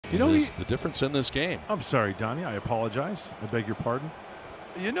You know the difference in this game. I'm sorry, Donnie. I apologize. I beg your pardon.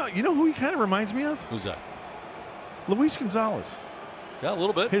 You know who he kind of reminds me of? Who's that? Luis Gonzalez. Yeah, a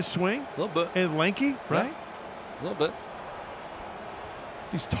little bit. His swing, a little bit, and lanky, right? Yeah, a little bit.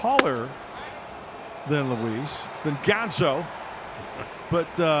 He's taller than Luis, than Gonzo, but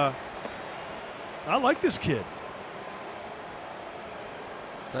I like this kid.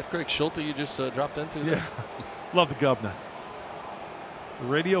 Is that Greg Schulte you just dropped into? Yeah, love the governor. The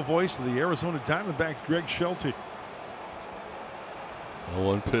radio voice of the Arizona Diamondbacks, Greg Schulte.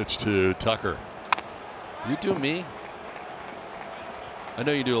 1 pitch to Tucker. Do you do me? I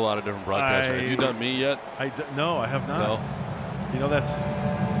know you do a lot of different broadcasts. Have you done me yet? No, I have not. No. You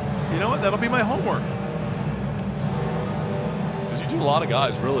know what? That'll be my homework. Because you do a lot of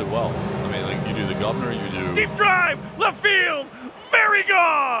guys really well. I mean, like you do the governor, you do deep drive, left field, very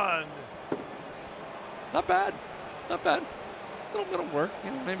gone. Not bad, not bad. It'll work.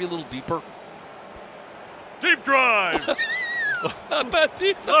 You know, maybe a little deeper. Deep drive. Not bad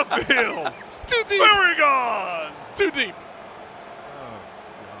deep. Left field. Too deep. Very gone. Too deep. Oh,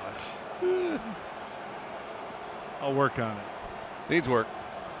 gosh. I'll work on it. Needs work.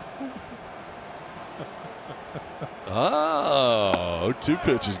 Oh, 2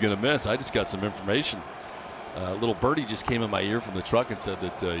 pitch is going to miss. I just got some information. Little birdie just came in my ear from the truck and said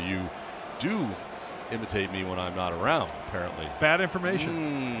that you do imitate me when I'm not around, apparently. Bad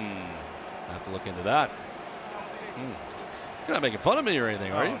information. I have to look into that. You're not making fun of me or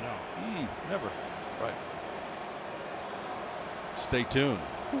anything, are you? No. Never. Right. Stay tuned.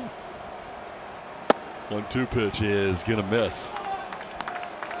 1-2 pitch is going to miss.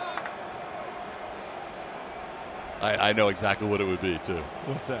 I know exactly what it would be, too.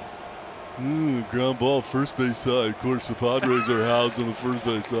 What's that? Ground ball, first base side. Of course, the Padres are housed on the first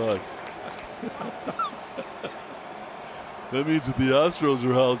base side. That means that the Astros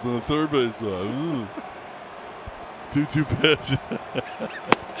are housed on the third base side. 2-2 pitch.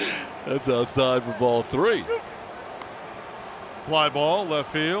 That's outside for ball 3. Fly ball,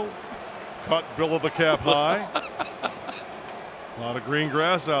 left field. Cut below the cap high. A lot of green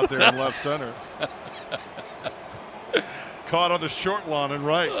grass out there in left center. Caught on the short lawn and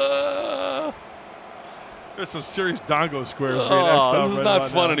right. There's some serious dongo squares being X'd this is not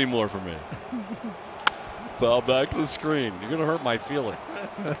fun anymore for me. Foul back to the screen. You're going to hurt my feelings.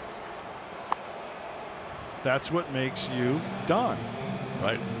 That's what makes you Don.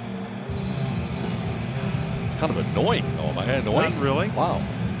 Right. It's kind of annoying. Oh, am I annoying? Not really. Wow.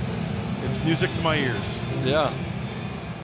 It's music to my ears. Yeah.